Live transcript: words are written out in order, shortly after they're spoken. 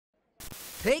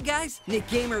Hey guys, Nick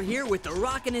Gamer here with the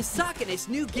rockin'est, sockin'est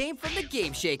new game from the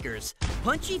Game Shakers,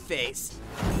 Punchy Face.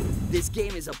 This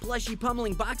game is a plushy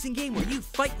pummeling boxing game where you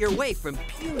fight your way from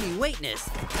puny weightness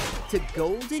to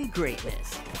golden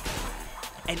greatness.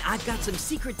 And I've got some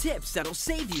secret tips that'll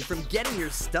save you from getting your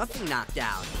stuffing knocked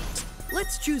out.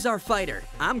 Let's choose our fighter.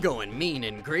 I'm going mean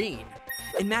and green.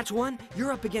 In match 1,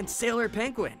 you're up against Sailor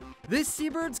Penguin. This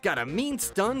seabird's got a mean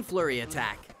stun flurry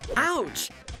attack.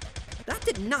 Ouch! That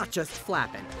did not just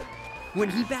flappen. When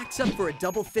he backs up for a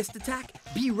double fist attack,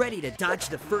 be ready to dodge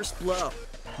the first blow.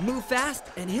 Move fast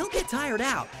and he'll get tired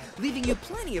out, leaving you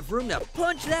plenty of room to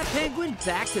punch that penguin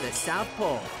back to the South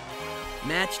Pole.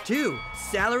 Match 2,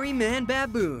 Salaryman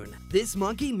Baboon. This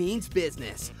monkey means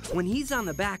business. When he's on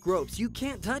the back ropes, you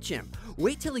can't touch him.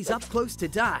 Wait till he's up close to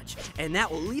dodge, and that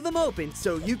will leave him open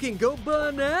so you can go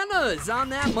bananas on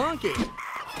that monkey.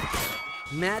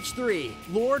 Match 3,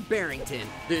 Lord Barrington.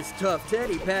 This tough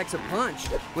teddy packs a punch.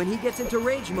 When he gets into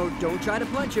rage mode, don't try to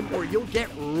punch him or you'll get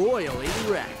royally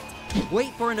wrecked.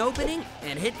 Wait for an opening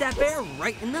and hit that bear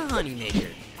right in the honeymaker.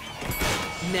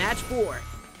 Match 4,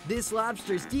 this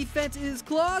lobster's defense is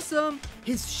clawsome.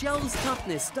 His shell's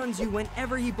toughness stuns you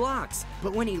whenever he blocks,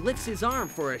 but when he lifts his arm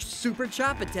for a super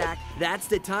chop attack, that's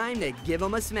the time to give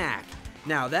him a smack.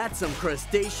 Now that's some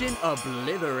crustacean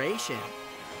obliteration.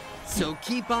 So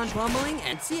keep on pummeling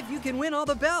and see if you can win all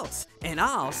the belts. And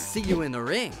I'll see you in the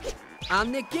ring.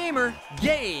 I'm Nick Gamer.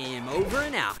 Game over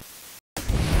and out.